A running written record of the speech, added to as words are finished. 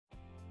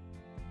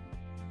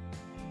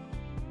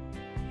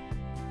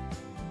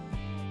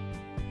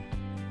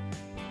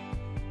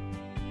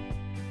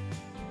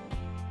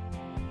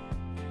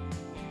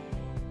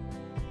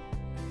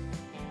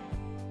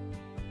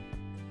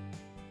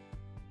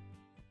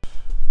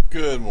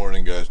Good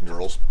morning, guys and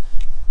girls.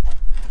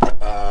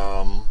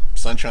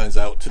 Sunshine's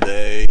out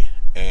today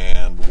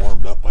and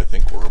warmed up. I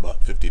think we're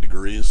about 50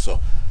 degrees, so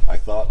I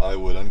thought I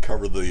would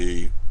uncover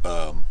the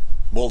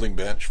molding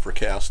bench for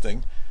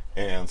casting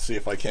and see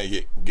if I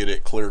can't get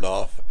it cleared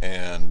off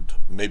and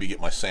maybe get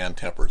my sand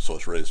tempered so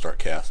it's ready to start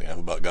casting. I've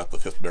about got the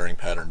 5th bearing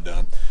pattern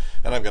done,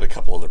 and I've got a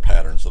couple other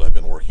patterns that I've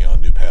been working on,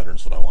 new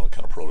patterns that I want to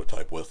kind of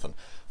prototype with and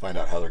find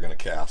out how they're going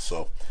to cast.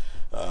 So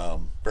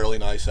fairly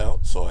nice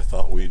out, so I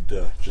thought we'd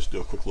just do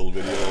a quick little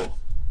video.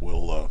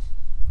 We'll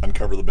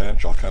uncover the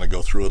bench. I'll kind of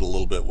go through it a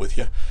little bit with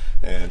you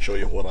and show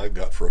you what I've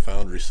got for a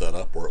Foundry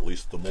setup, or at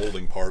least the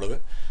molding part of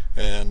it,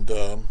 and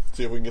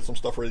see if we can get some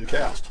stuff ready to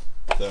cast.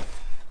 So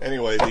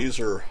anyway, these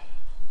are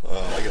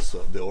I guess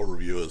the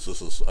overview is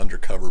this is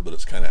undercover, but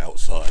it's kind of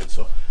outside,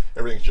 so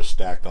everything's just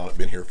stacked on it,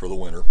 been here for the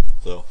winter.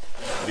 So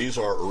these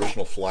are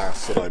original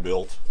flasks that I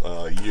built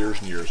years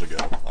and years ago.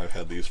 I've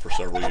had these for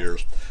several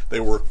years. They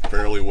work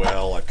fairly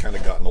well. I've kind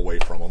of gotten away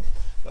from them,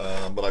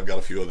 but I've got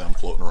a few of them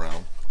floating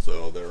around,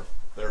 so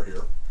they're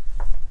here.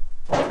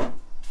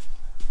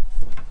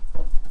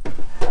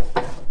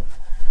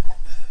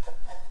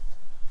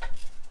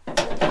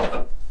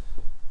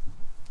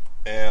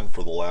 And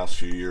for the last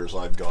few years,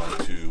 I've gone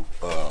to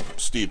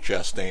Steve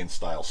Chastain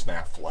style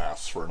snap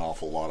flasks for an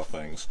awful lot of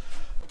things.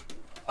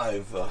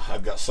 I've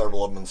got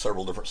several of them in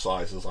several different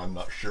sizes. I'm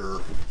not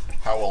sure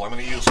how well I'm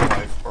going to use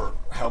them, or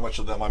how much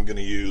of them I'm going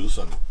to use,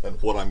 and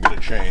what I'm going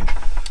to change.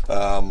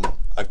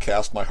 I've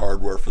cast my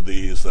hardware for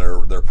these.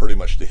 They're pretty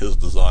much to his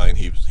design.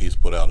 He's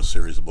put out a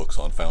series of books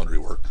on Foundry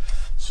work,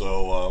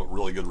 so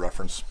really good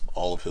reference,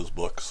 all of his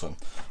books, and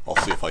I'll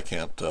see if I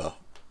can't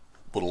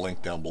put a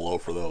link down below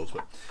for those.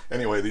 But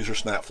anyway, these are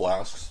snap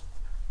flasks.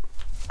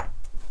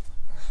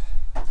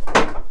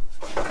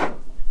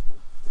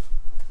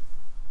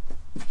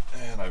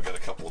 And I've got a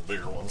couple of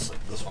bigger ones.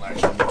 This one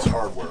actually needs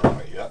hardware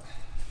on it yet.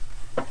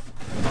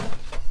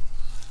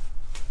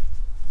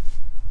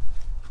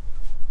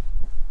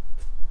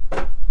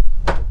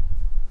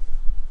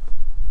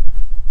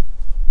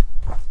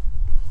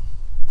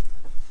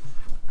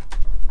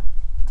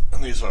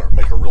 And these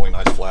make a really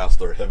nice flask.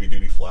 They're a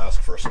heavy-duty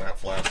flask for a snap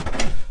flask.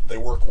 They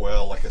work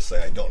well. Like I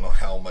say, I don't know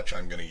how much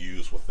I'm going to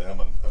use with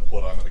them and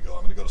what I'm going to go.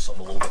 I'm going to go to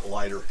something a little bit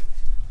lighter.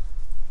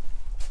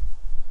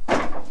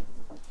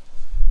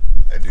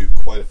 I do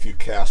quite a few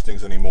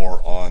castings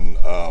anymore on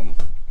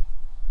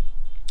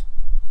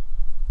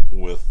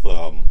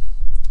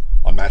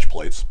on match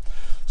plates.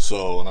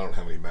 So, and I don't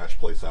have any match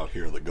plates out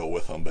here that go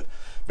with them, but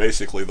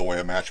basically the way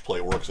a match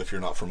plate works, if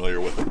you're not familiar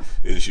with it,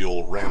 is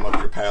you'll ram up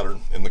your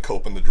pattern in the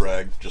cope and the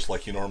drag just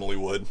like you normally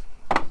would.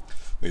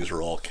 These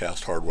are all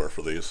cast hardware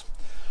for these,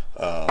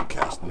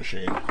 cast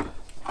machine,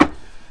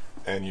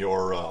 and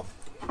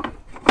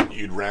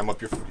you'd ram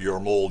up your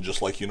mold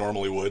just like you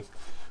normally would.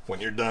 When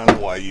you're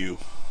done, while you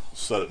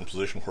set it in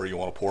position where you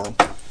want to pour them,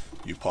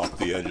 you pop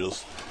the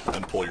edges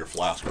and pull your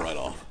flask right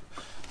off.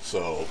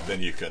 So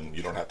then you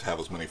don't have to have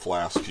as many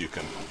flasks. You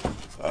can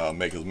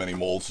make as many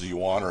molds as you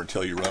want, or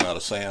until you run out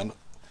of sand,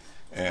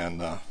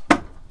 and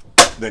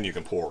then you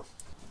can pour.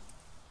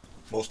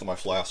 Most of my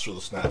flasks are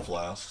the snap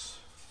flasks.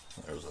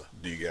 There's a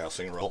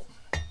degassing rail.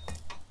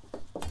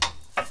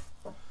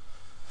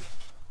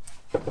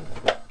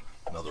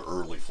 Another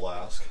early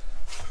flask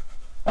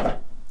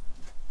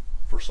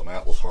for some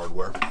Atlas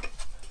hardware.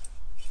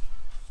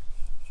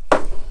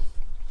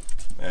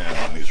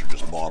 And these are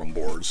just bottom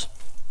boards.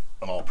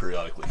 And I'll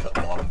periodically cut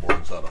bottom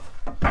boards out of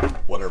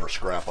whatever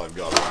scrap I've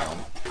got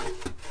around.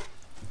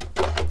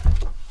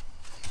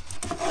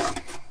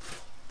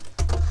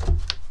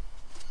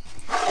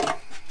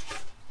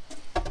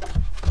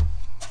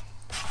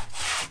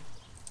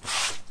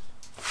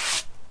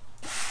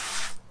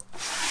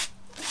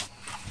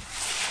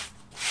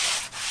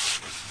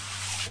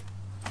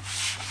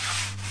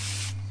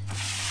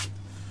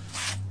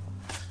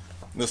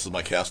 This is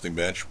my casting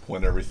bench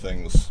when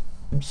everything's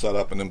set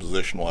up and in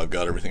position. Well, I've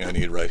got everything I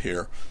need right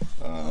here.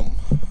 I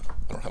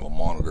don't have a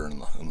monitor in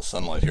the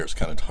sunlight here. It's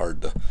kind of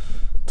hard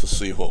to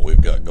see what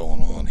we've got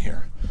going on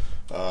here.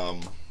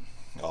 I've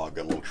got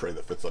a little tray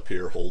that fits up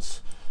here,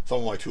 holds some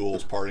of my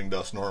tools, parting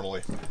dust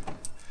normally.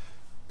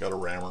 Got a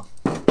rammer,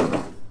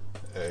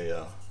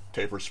 a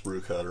tapered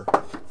sprue cutter,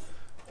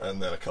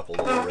 and then a couple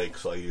of little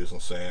rakes I use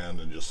in sand,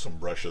 and just some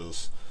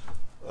brushes,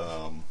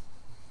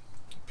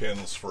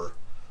 pins for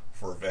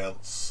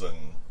vents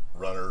and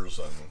runners,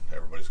 and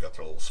everybody's got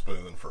their little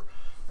spoon for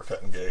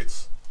cutting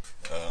gates,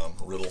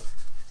 riddle,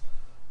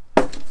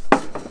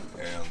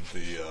 and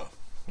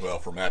well,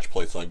 for match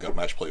plates, I've got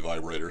match plate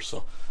vibrators,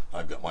 so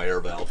I've got my air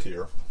valve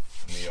here,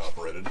 knee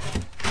operated,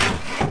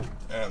 and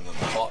then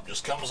the top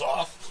just comes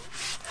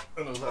off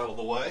and is out of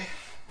the way.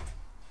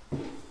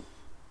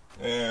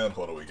 And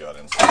what do we got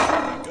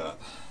inside?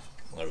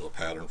 There's a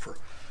pattern for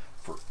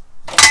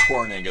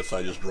Quorn ingots.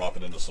 I just drop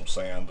it into some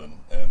sand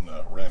and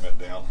ram it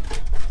down.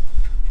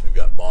 We've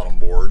got bottom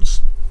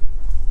boards.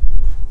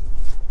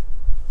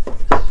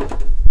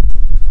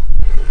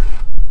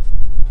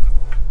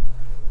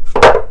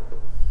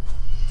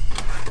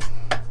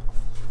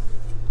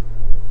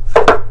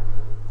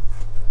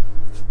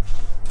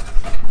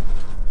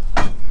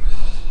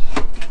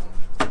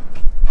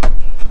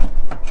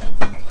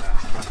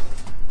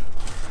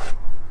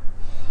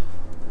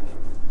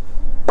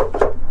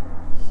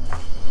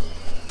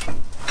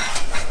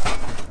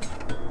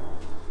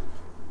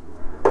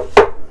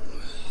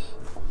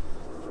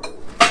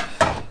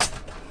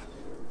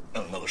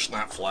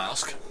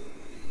 flask.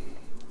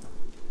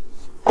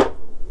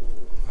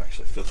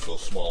 Actually fits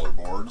those smaller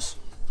boards.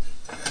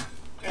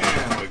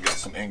 And we've got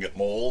some ingot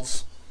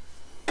molds.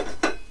 And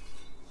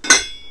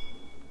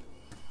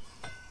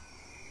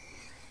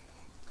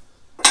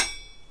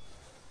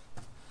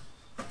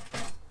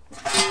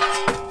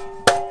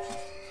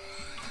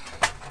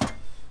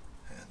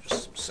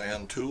just some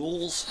sand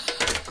tools.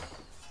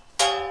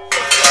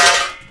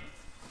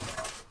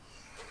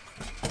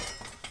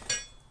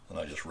 And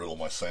I just riddle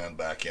my sand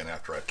back in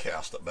after I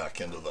cast it back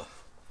into the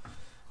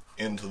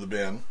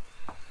bin.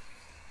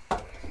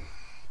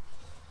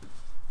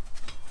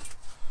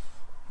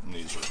 And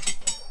these are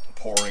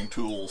pouring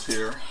tools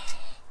here.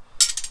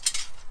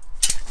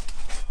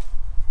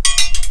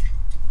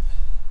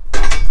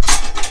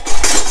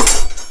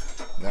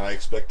 Now I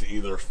expect to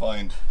either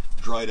find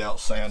dried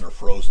out sand or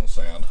frozen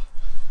sand.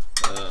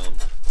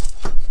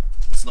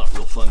 It's not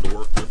real fun to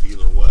work with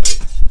either way,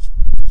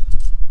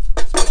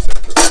 especially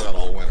after it's sat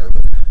all winter.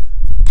 But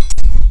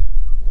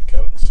look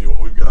at it and see what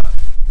we've got.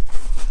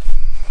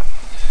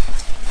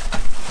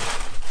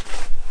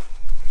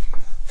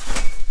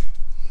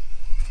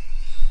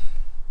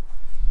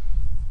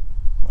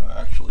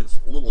 Actually, it's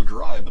a little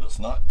dry, but it's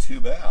not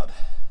too bad.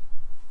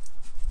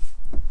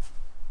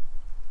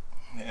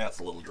 Yeah, it's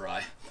a little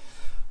dry.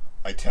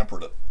 I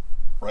tempered it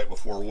right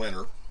before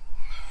winter.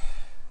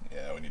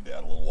 Yeah, we need to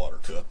add a little water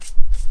to it.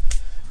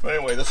 But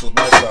anyway, this is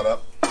my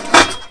setup.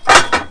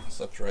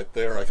 That's right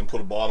there. I can put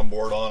a bottom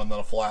board on and then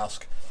a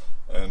flask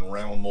and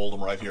round mold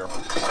them right here.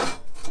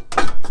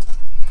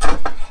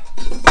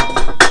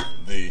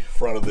 The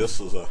front of this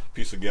is a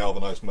piece of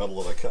galvanized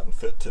metal that I cut and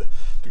fit to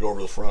go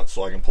over the front,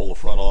 so I can pull the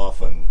front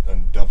off and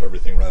dump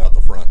everything right out the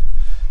front.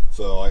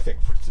 So I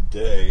think for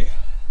today,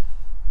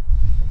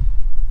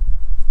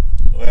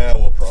 well,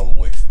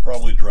 we'll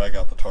probably drag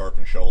out the tarp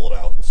and shovel it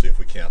out and see if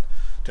we can't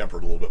temper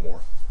it a little bit more.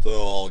 So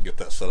I'll get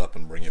that set up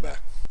and bring you back.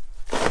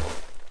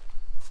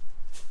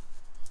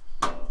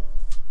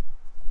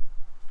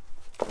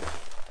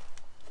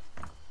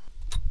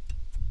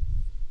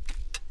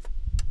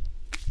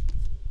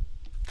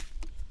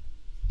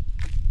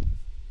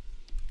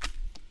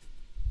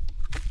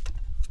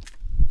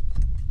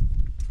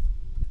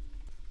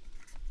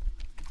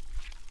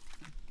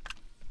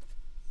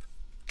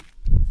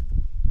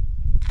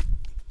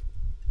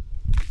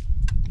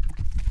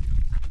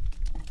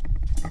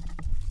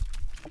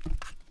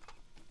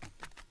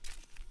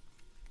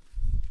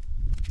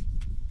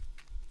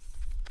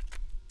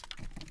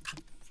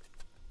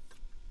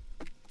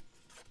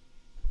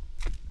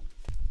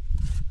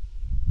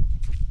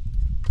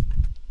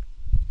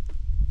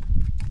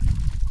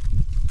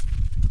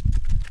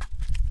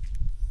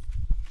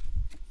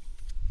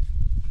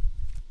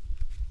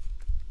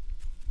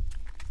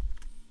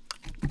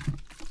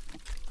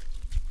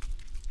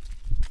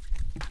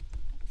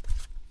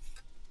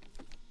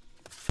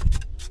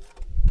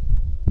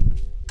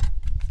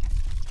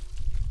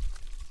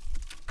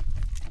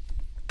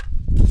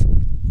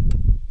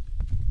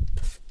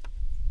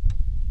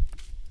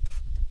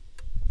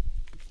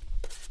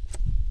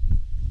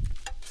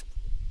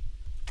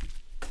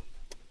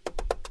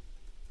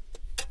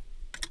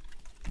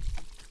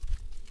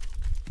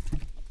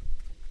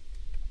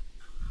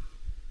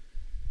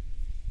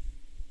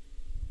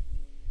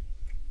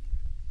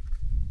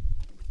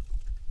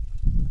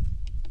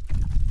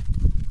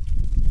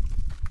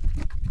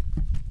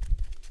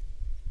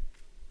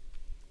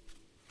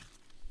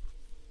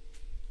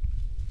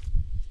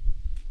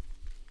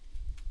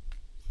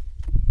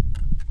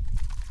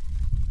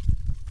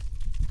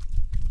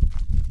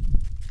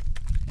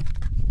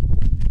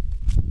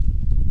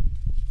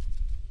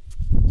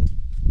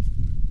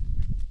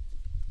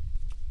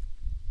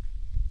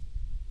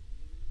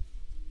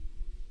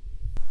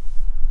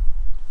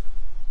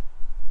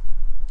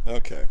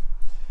 Okay,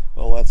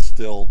 well that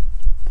still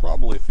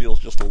probably feels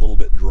just a little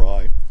bit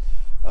dry.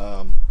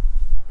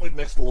 We've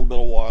mixed a little bit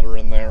of water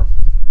in there,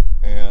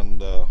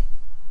 and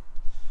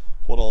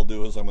what I'll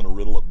do is I'm going to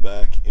riddle it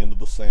back into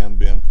the sand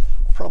bin.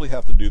 I'll probably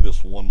have to do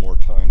this one more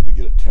time to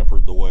get it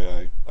tempered the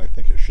way I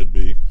think it should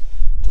be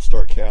to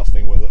start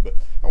casting with it, but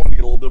I want to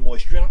get a little bit of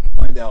moisture in it and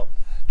find out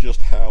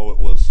just how it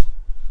was,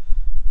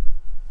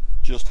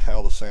 just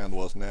how the sand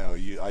was now.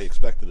 I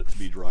expected it to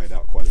be dried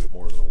out quite a bit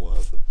more than it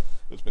was, but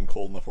it's been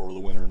cold enough over the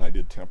winter, and I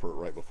did temper it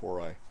right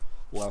before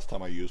the last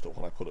time I used it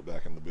when I put it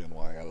back in the bin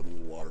while I added a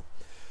little water.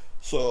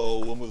 So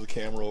we'll move the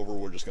camera over.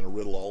 We're just going to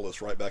riddle all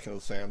this right back into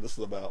the sand. This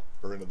is about,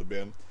 or into the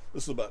bin.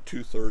 This is about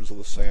 2/3 of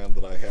the sand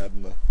that I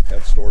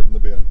had stored in the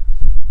bin.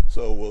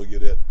 So we'll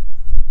get it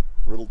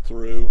riddled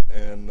through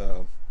and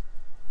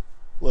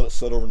let it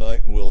set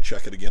overnight, and we'll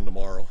check it again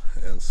tomorrow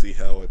and see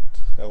how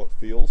it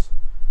feels.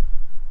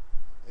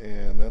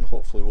 And then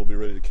hopefully we'll be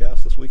ready to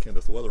cast this weekend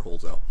if the weather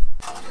holds out.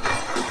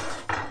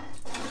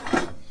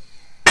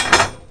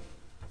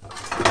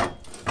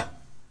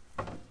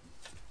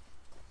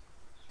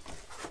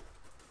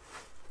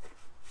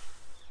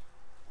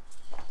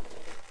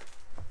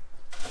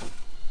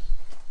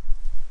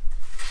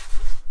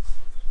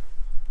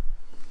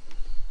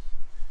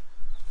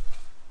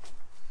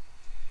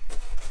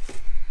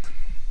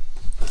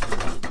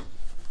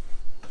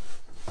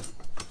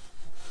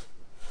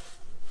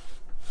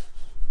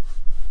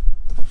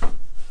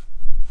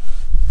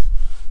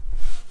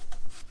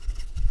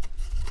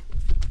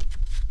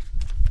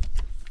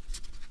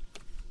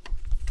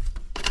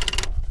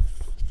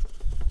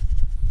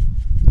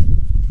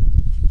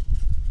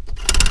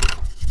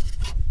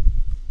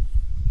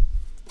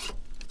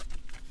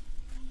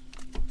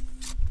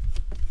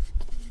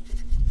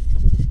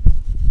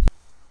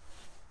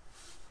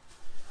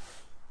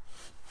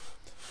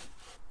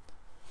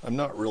 I'm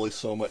not really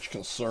so much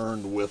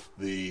concerned with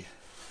the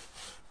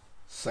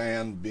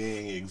sand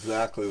being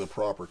exactly the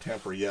proper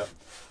temper yet.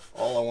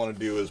 All I want to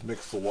do is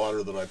mix the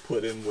water that I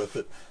put in with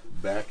it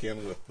back in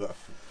with the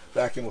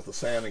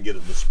sand and get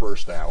it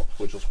dispersed out,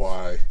 which is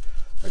why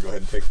I go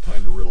ahead and take the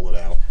time to riddle it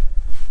out.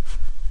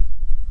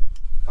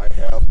 I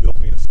have built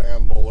me a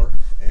sand molar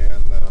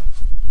and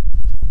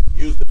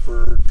used it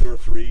for 2 or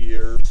 3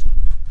 years.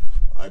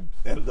 I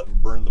ended up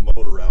burning the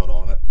motor out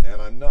on it,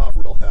 and I'm not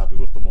real happy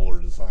with the molar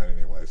design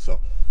anyway. So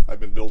I've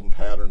been building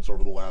patterns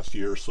over the last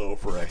year or so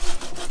for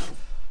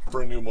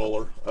a new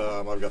molar.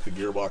 I've got the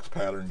gearbox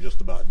pattern just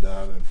about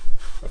done and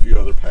a few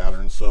other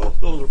patterns. So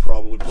those are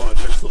probably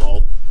projects that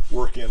I'll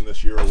work in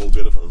this year a little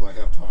bit if I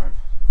have time.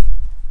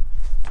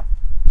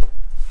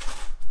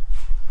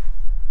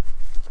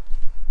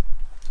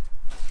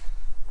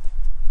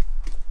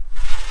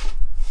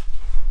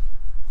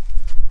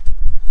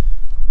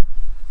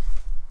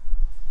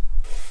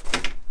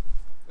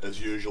 As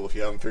usual, if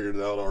you haven't figured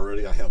it out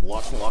already, I have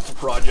lots and lots of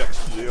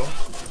projects to do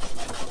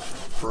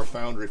for a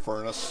Foundry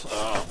furnace.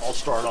 I'll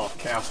start off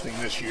casting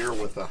this year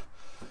with a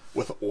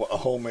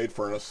homemade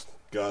furnace.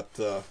 Got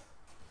a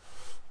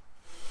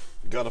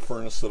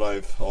furnace that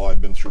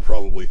I've been through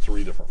probably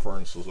 3 different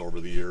furnaces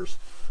over the years.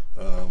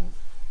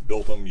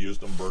 Built them,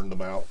 used them, burned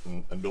them out,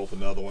 and built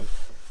another one.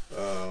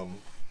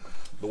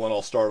 The one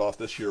I'll start off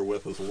this year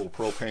with is a little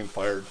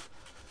propane-fired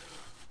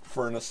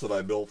furnace that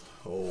I built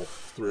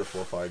 3 or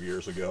 4 or 5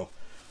 years ago.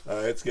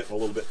 It's getting a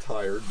little bit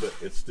tired, but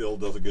it still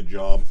does a good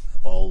job.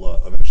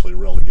 I'll eventually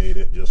relegate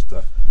it just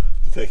to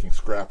taking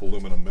scrap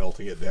aluminum,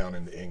 melting it down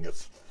into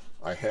ingots.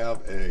 I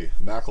have a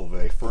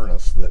McElvey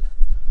furnace that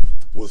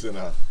was in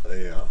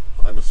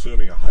I'm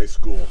assuming a high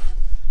school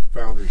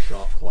Foundry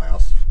shop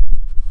class.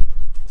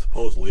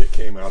 Supposedly it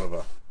came out of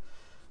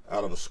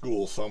a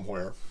school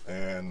somewhere,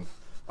 and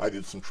I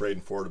did some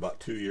trading for it about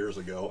 2 years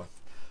ago.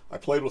 I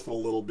played with it a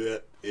little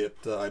bit. It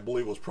I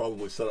believe was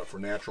probably set up for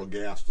natural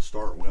gas to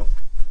start with.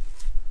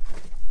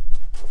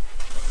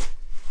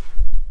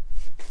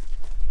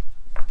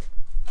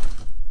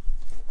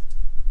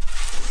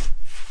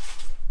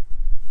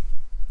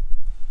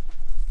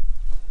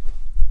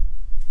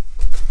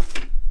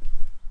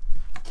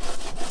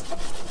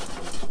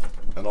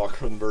 And I'll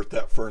convert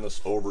that furnace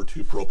over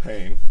to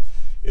propane.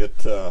 It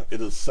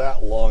has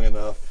sat long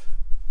enough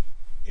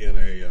in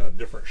a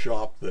different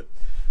shop that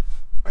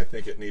I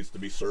think it needs to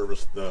be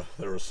serviced.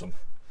 There was some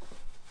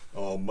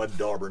mud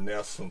dauber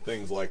nests and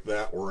things like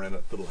that were in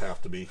it that'll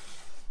have to be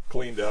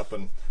cleaned up,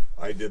 and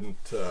I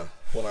didn't,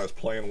 when I was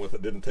playing with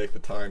it, didn't take the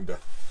time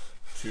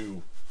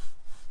to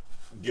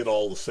get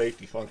all the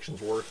safety functions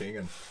working,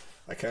 and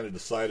I kind of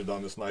decided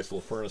on this nice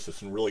little furnace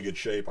that's in really good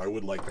shape. I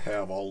would like to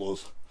have all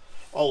those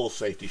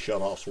safety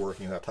shutoffs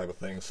working, that type of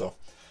thing. So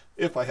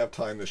if I have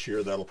time this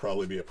year, that'll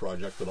probably be a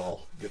project that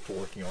I'll get to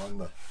working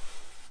on.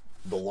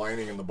 The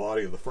lining and the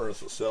body of the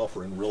furnace itself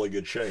are in really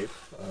good shape.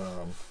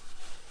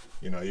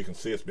 You know, you can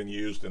see it's been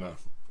used in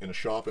a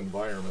shop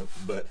environment,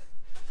 but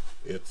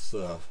it's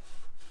a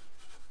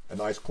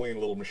nice clean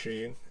little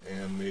machine,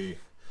 and the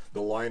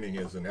lining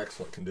is in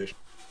excellent condition.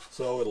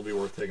 So it'll be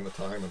worth taking the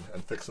time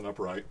and fixing up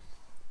right.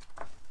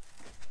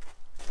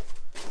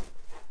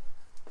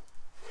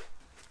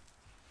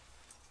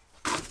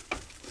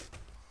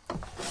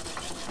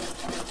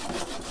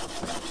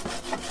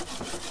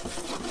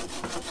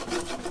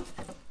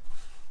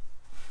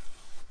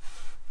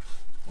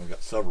 I've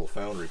got several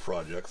Foundry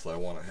projects that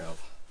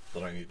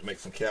I need to make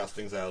some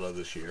castings out of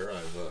this year.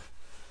 I've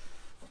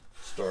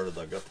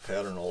got the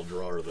pattern all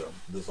drawn, or the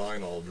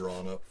design all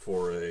drawn up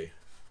for a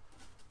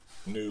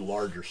new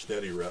larger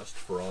steady rest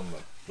for on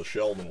the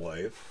Sheldon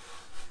lathe.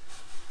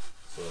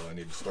 So I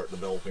need to start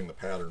developing the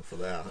pattern for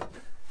that.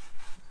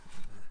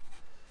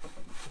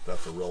 But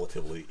that's a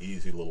relatively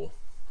easy little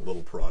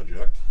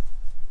project.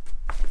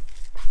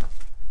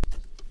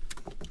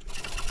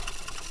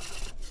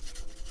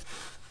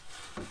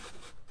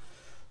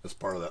 This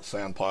part of that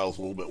sand pile is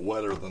a little bit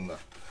wetter than the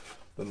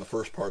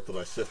first part that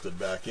I sifted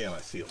back in. I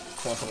see it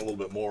clumping a little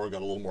bit more,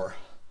 got a little more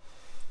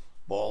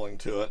balling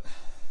to it,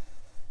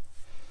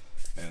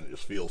 and it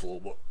just feels a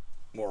little bit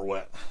more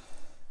wet.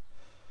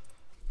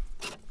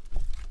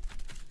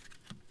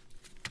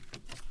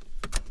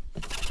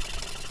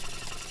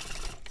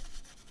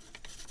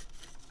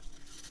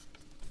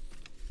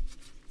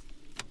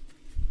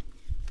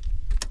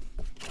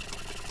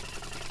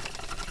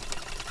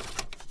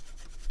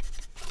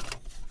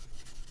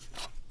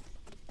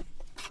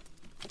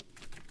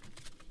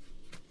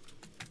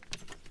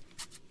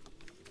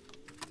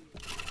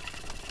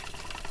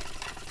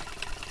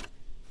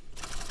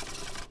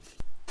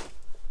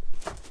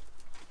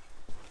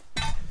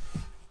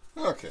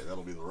 Okay,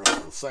 that'll be the rest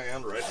of the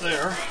sand right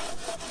there.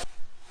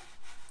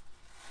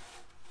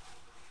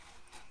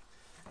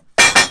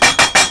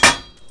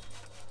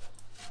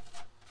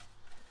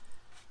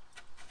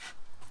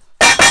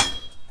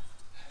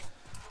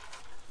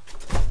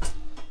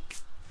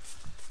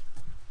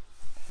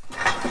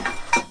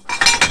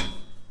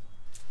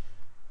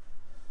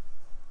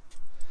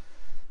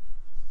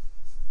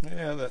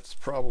 Yeah, that's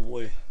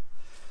probably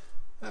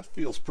That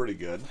feels pretty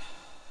good.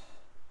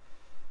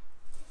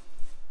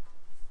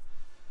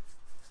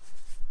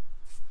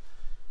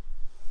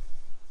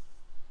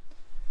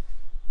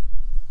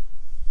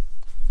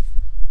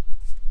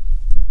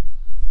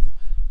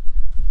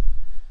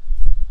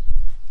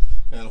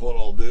 And what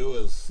I'll do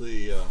is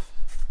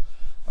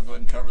I'll go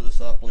ahead and cover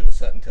this up, leave it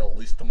set until at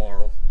least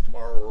tomorrow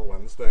or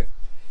Wednesday.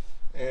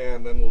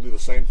 And then we'll do the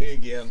same thing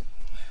again.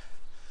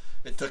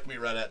 It took me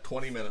right at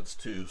 20 minutes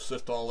to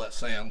sift all that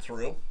sand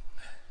through.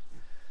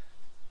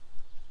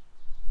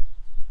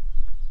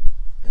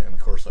 And of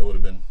course I would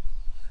have been,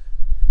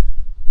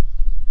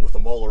 with a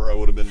molar I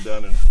would have been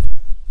done in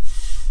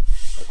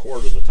a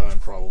quarter of the time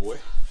probably.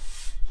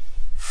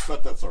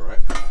 But that's alright.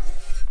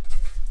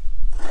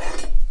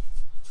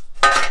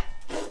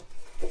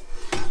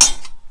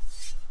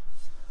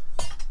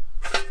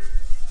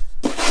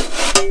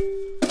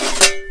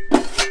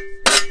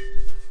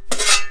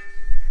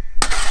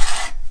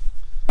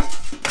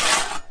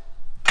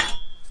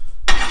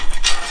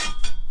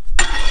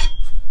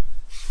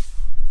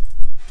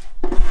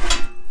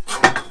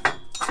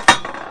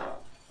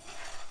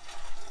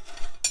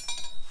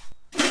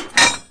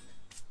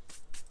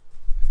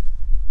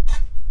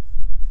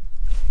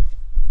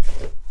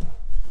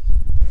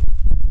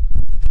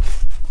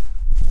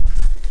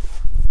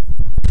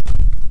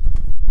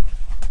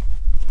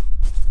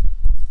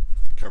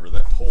 Cover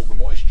that to hold the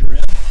moisture in.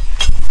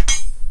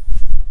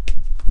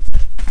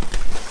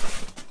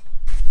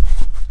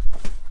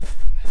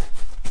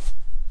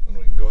 And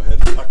we can go ahead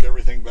and tuck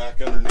everything back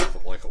underneath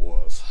it like it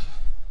was.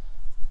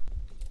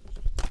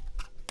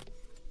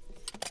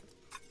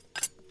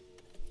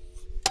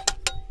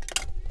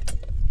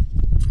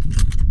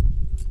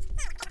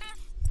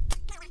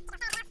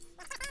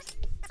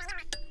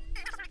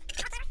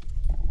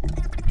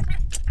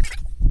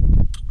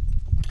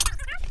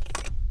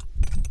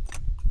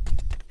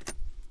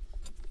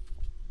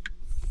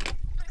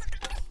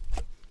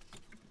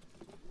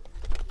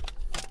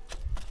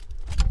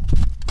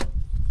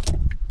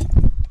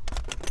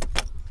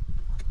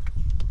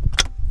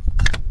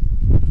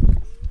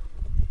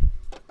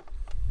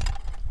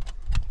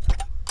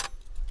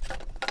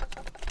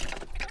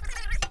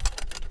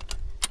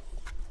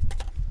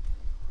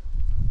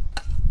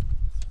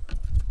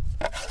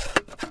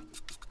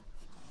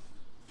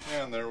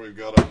 And there we've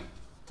got a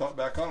top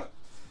back on it.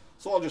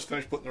 So I'll just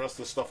finish putting the rest of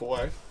this stuff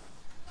away.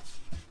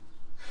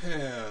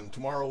 And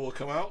tomorrow we'll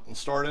come out and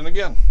start in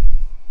again.